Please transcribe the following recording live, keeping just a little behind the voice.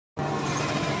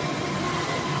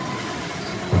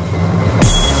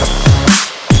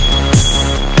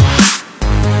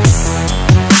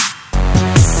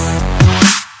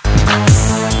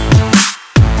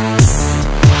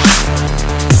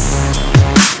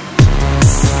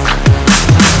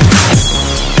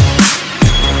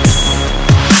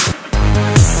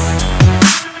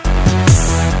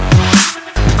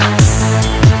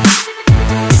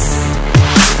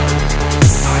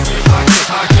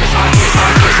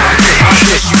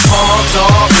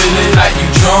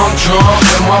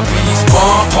my beats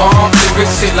bomb, bomb.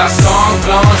 Lyrics hit like song,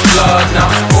 glance, blood. Now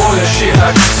all the shit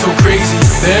I get so crazy.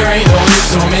 There ain't no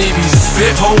ifs or maybes.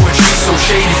 Spit poetry so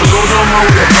shady. For those on road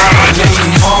about my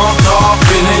lady. Pumped up,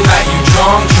 feeling like you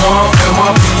drunk, drunk. And my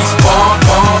beats bomb,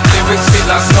 bomb. Lyrics hit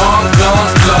like song,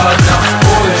 glance, blood. Now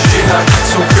all the shit I get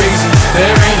so crazy.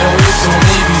 There ain't no ifs or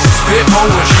maybes. Spit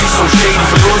poetry so shady.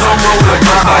 For those on road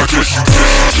about my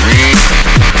lady.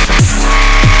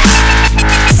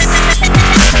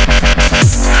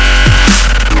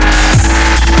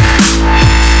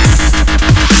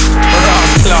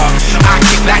 I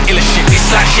kick that illa shit, it's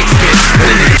like Shakespeare, but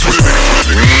a nigga twist.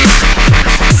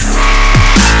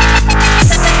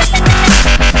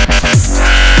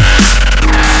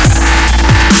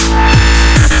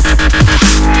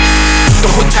 The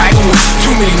hood title was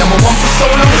 2 million, #1 for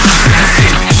solo.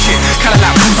 Shit, kinda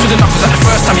like boots with the knuckles. Like the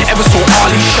first time you ever saw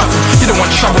Ali shuffle. You don't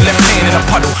want trouble left laying in a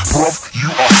puddle. Bruv, you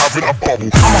are having a bubble.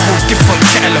 I'm a whole different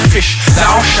kettle of fish. That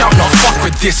I'll shout, not fuck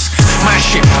with this. My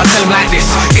shit, I tell him like this.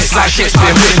 It's like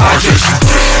Shakespeare, written by this.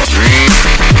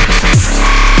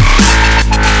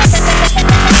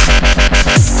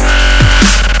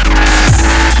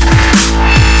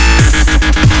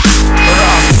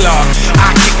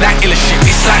 I kick that illa shit,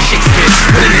 it's like Shakespeare,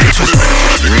 with a nigga twist.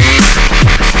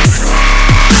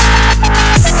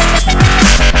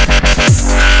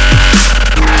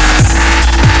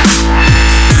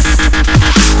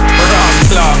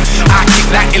 I kick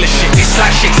that illa shit, it's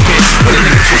like Shakespeare, with a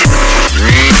nigga twist.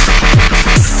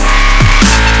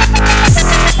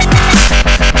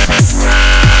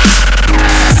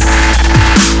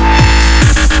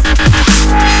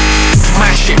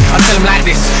 My shit, I tell him like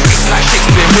this, it's like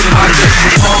Shakespeare, with a nigga twist.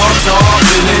 Pumped up,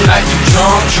 feeling like you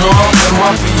drunk, drunk. And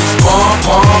my beats bomb,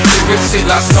 bomb. Lyrics hit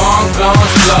like song,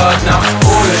 glance, blood. Now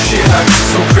all the shit I get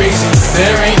so crazy.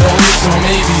 There ain't no ifs or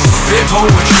maybes. Spit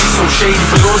poetry so shady.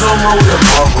 For those on road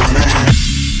about my lady.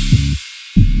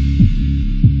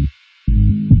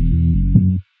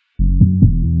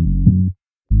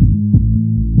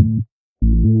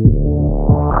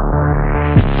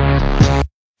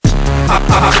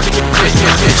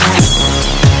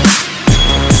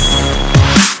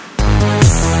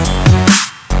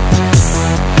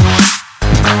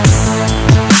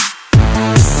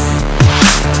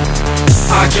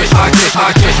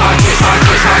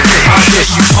 I guess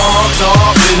you pumped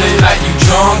up, feeling like you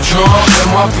drunk, drunk. When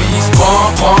my beats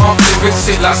bomb, bomb. Lyrics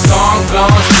hit like song,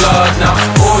 glance, blood. Now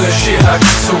all the shit I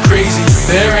get so crazy.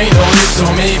 There ain't no ifs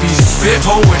or maybes. Spit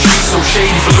poetry so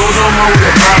shady. For those on road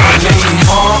about my lady.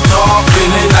 Pumped up,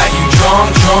 feeling like you drunk,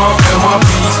 drunk. When my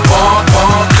beats bomb,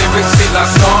 bomb. Lyrics hit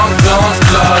like song, glance,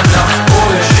 blood. Now all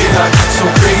the shit I get so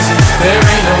crazy. There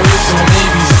ain't no ifs or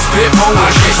maybes. Spit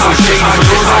poetry so shady. For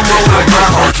those on road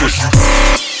about my lady.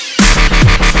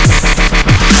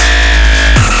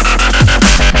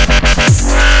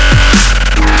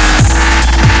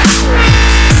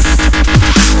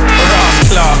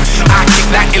 I kick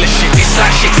that illa shit, it's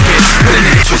like Shakespeare, with a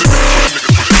nigga twist.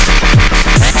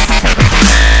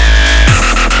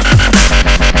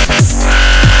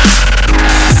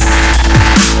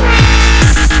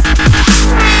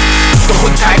 The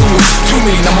hood title was 2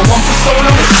 million, #1 for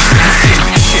solo.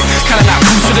 Shit, kinda like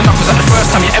boots with the knuckles. Like the first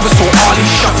time you ever saw Ali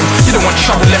shuffle. You don't want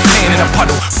trouble left laying in a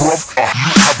puddle. Bruv,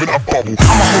 you having a bubble.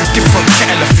 I'm a whole different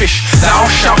kettle of fish. That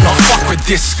I'll shout, not fuck with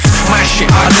this. My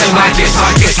shit, I tell him like this.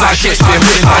 It's like Shakespeare,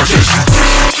 written by this.